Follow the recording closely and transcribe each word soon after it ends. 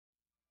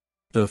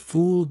The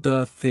fool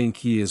doth think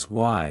he is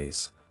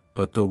wise,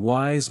 but the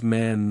wise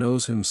man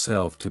knows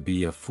himself to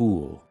be a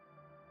fool.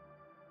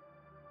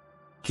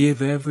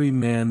 Give every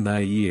man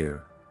thy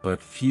ear,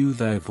 but few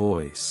thy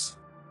voice.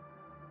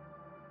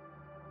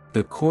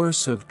 The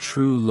course of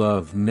true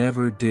love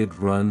never did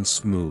run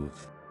smooth.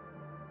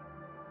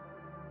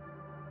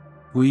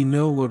 We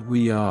know what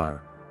we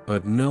are,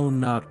 but know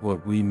not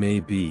what we may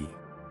be.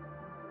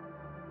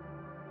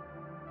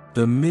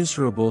 The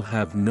miserable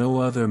have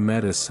no other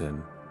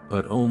medicine,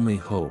 but only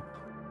hope.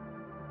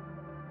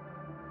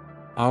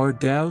 Our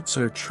doubts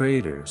are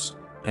traitors,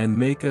 and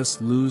make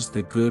us lose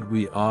the good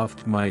we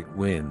oft might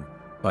win,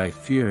 by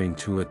fearing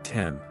to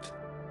attempt.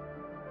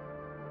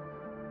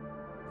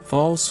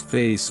 False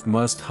face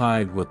must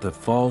hide what the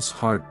false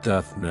heart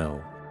doth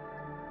know.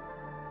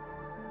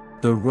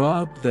 The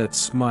rob that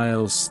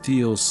smiles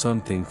steals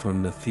something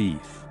from the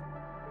thief.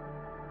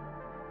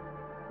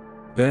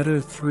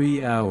 Better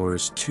 3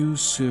 hours too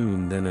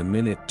soon than a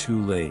minute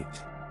too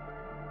late.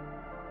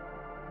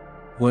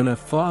 When a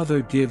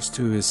father gives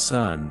to his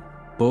son,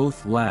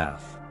 both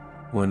laugh.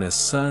 When a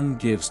son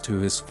gives to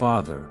his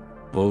father,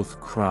 both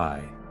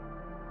cry.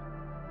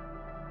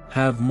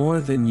 Have more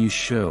than you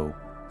show,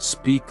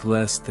 speak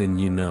less than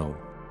you know.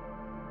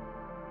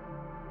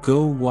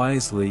 Go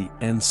wisely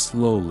and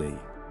slowly.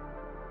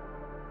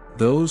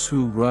 Those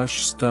who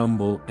rush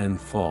stumble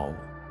and fall.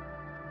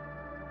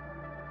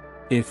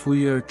 If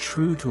we are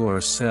true to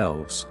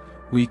ourselves,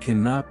 we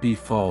cannot be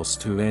false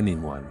to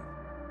anyone.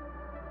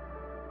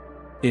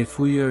 If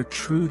we are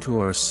true to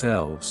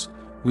ourselves,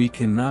 we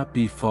cannot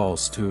be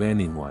false to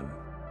anyone.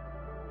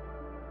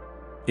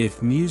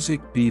 If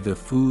music be the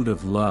food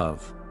of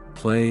love,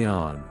 play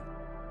on.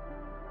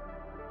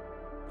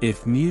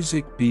 If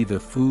music be the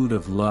food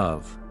of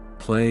love,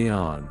 play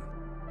on.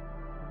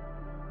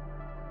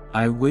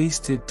 I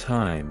wasted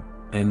time,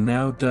 and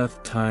now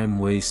doth time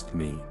waste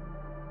me.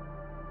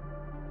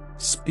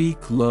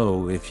 Speak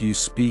low if you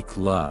speak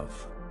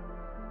love.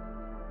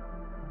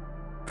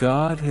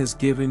 God has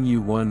given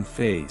you one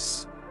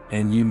face,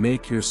 and you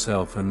make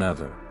yourself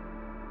another.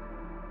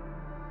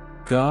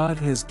 God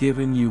has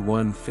given you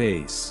one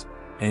face,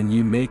 and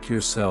you make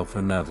yourself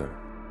another.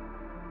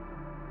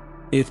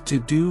 If to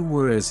do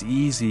were as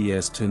easy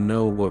as to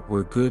know what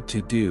were good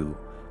to do,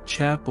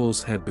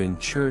 chapels had been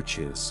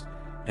churches,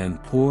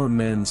 and poor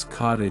men's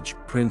cottage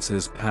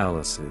princes'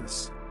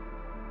 palaces.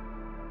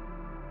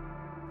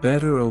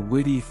 Better a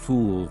witty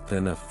fool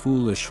than a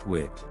foolish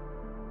wit.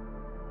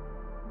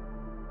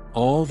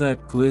 All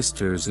that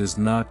glisters is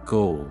not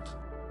gold.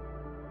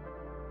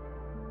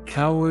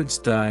 Cowards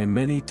die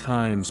many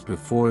times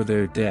before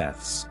their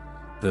deaths,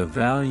 the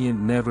valiant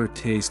never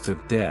taste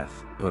of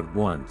death but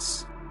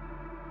once.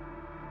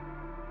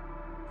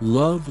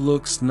 Love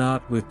looks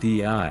not with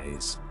the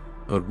eyes,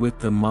 but with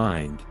the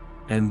mind,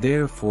 and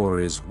therefore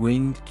is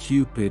winged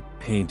Cupid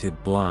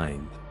painted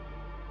blind.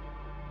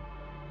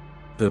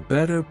 The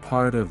better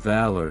part of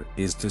valor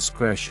is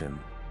discretion.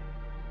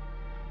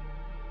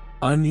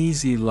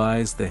 Uneasy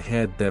lies the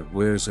head that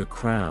wears a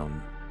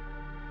crown.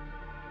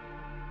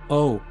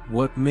 Oh,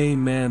 what may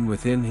man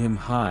within him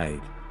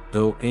hide,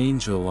 though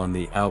angel on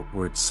the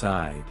outward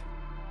side?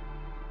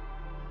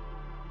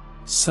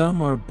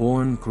 Some are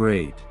born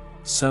great,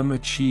 some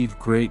achieve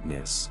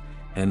greatness,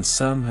 and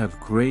some have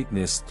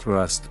greatness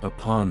thrust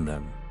upon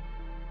them.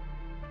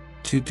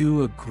 To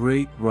do a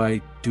great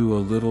right, do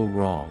a little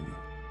wrong.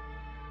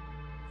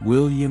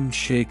 William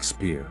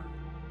Shakespeare.